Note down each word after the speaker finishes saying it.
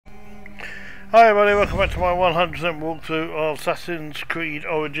Hi everybody, welcome back to my 100% walkthrough of Assassin's Creed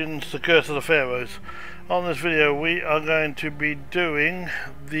Origins, The Curse of the Pharaohs. On this video we are going to be doing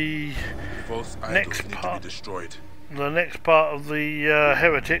the next part of the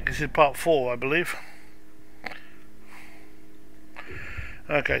Heretic. This is part 4 I believe.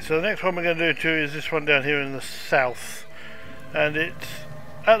 Okay, so the next one we're going to do too is this one down here in the south. And it's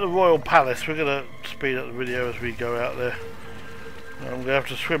at the Royal Palace. We're going to speed up the video as we go out there. I'm going to have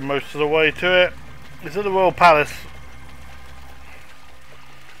to swim most of the way to it. It's at the Royal Palace.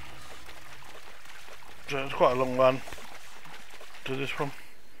 So it's quite a long run to this one.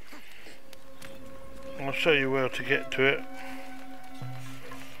 I'll show you where to get to it.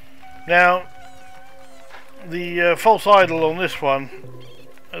 Now, the false idol on this one,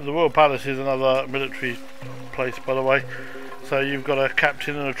 the Royal Palace is another military place by the way. So you've got a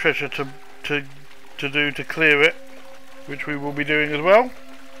captain and a treasure to clear it, which we will be doing as well.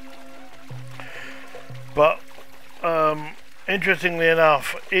 But interestingly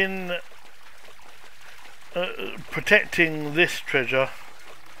enough, in protecting this treasure,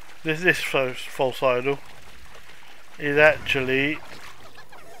 this false idol is actually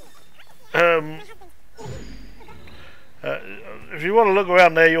if you want to look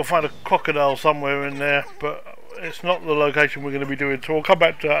around there, you'll find a crocodile somewhere in there, but it's not the location we're going to be doing, so we'll come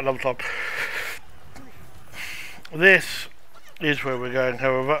back to that another time. This is where we're going,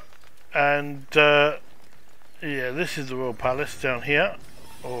 however, and yeah, this is the Royal Palace down here,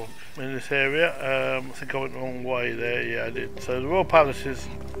 or in this area. I think I went the wrong way there. Yeah, I did. So the Royal Palace is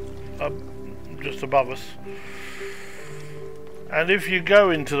up just above us, and if you go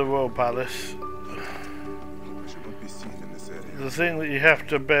into the Royal Palace, the thing that you have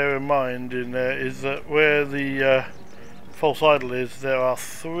to bear in mind in there is that where the false idol is, there are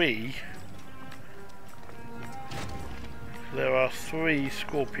three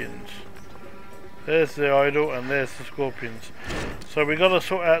scorpions. There's the idol and there's the scorpions. So we've got to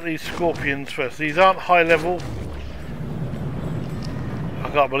sort out these scorpions first. These aren't high level. I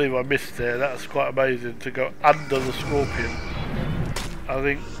can't believe I missed there. That's quite amazing to go under the scorpion. I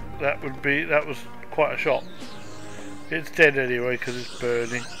think that was quite a shot. It's dead anyway because it's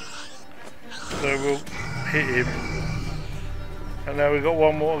burning. So we'll hit him. And now we've got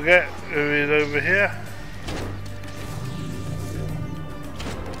one more to get, who is over here.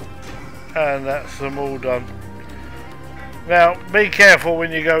 And that's them all done. Now be careful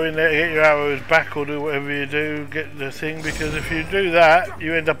when you go in there to get your arrows back or do whatever you do, get the thing, because if you do that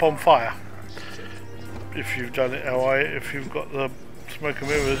you end up on fire. If you've done it if you've got the smoke and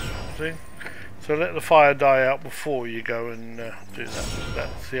mirrors thing. So let the fire die out before you go and do that.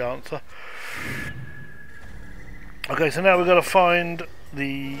 That's the answer. Okay, so now we've got to find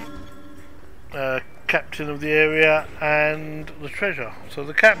the captain of the area and the treasure. So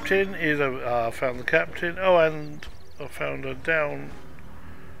the captain is I found the captain. Oh, and I found her down.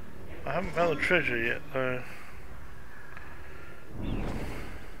 I haven't found the treasure yet though.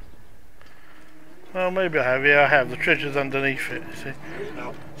 Well, maybe I have. Yeah, I have. The treasure's underneath it, you see.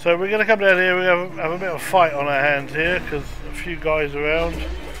 So we're going to come down here. We're going to have a bit of a fight on our hands here because a few guys around.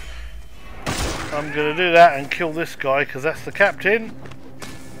 I'm going to do that and kill this guy because that's the captain.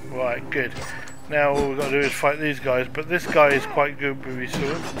 Right, good. Now all we've got to do is fight these guys, but this guy is quite good with his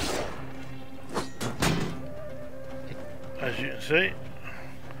sword, as you can see.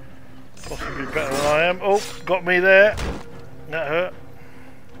 Possibly better than I am. Oh, got me there. That hurt.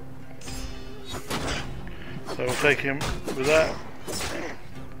 So we'll take him with that.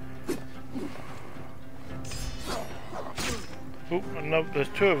 Oh, no, there's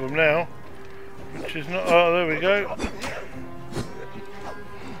two of them now, which is not. Oh, there we go.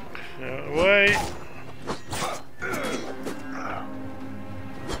 Away.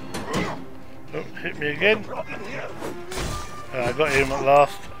 Oh, hit me again. I got him at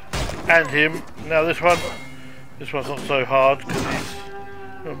last, and him. Now this one's not so hard because he's.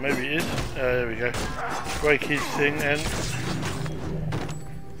 Oh, maybe it is. There we go. Break his thing, and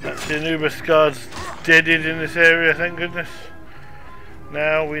that's the Anubis guards deaded in this area. Thank goodness.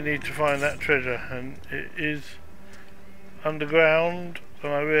 Now we need to find that treasure, and it is underground.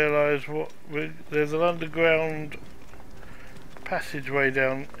 And I realise there's an underground passageway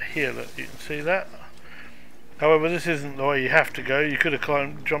down here. Look, you can see that. However, this isn't the way you have to go. You could have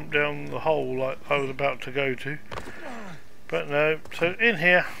jumped down the hole like I was about to go to, but no. So in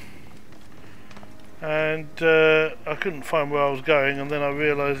here, and I couldn't find where I was going, and then I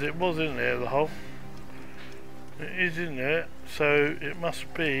realised it was in there. The hole. It is in there, so it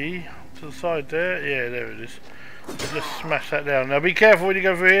must be to the side there. Yeah, there it is. Just smash that down. Now be careful when you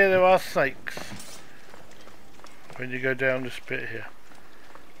go through here, there are snakes when you go down this bit here.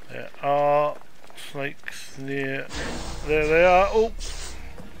 There are snakes near. There they are. Oh!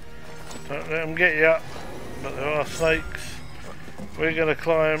 Don't let them get you. But there are snakes. We're going to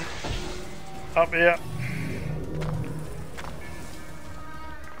climb up here.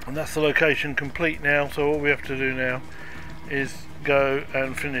 And that's the location complete now. So all we have to do now is go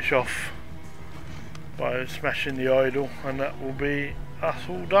and finish off by smashing the idol. And that will be us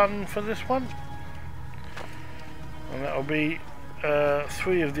all done for this one. And that will be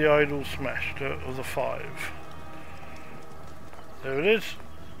 3 of the idols smashed of the 5. There it is.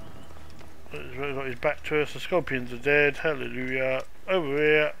 He's got his back to us. The scorpions are dead. Hallelujah. Over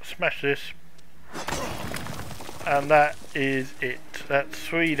here. Smash this. And that is it. That's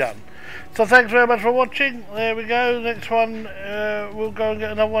 3 done. So thanks very much for watching. There we go. Next one, we'll go and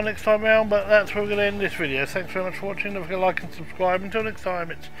get another one next time round. But that's where we're going to end this video. Thanks very much for watching. Don't forget to like and subscribe. Until next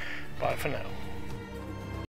time, it's bye for now.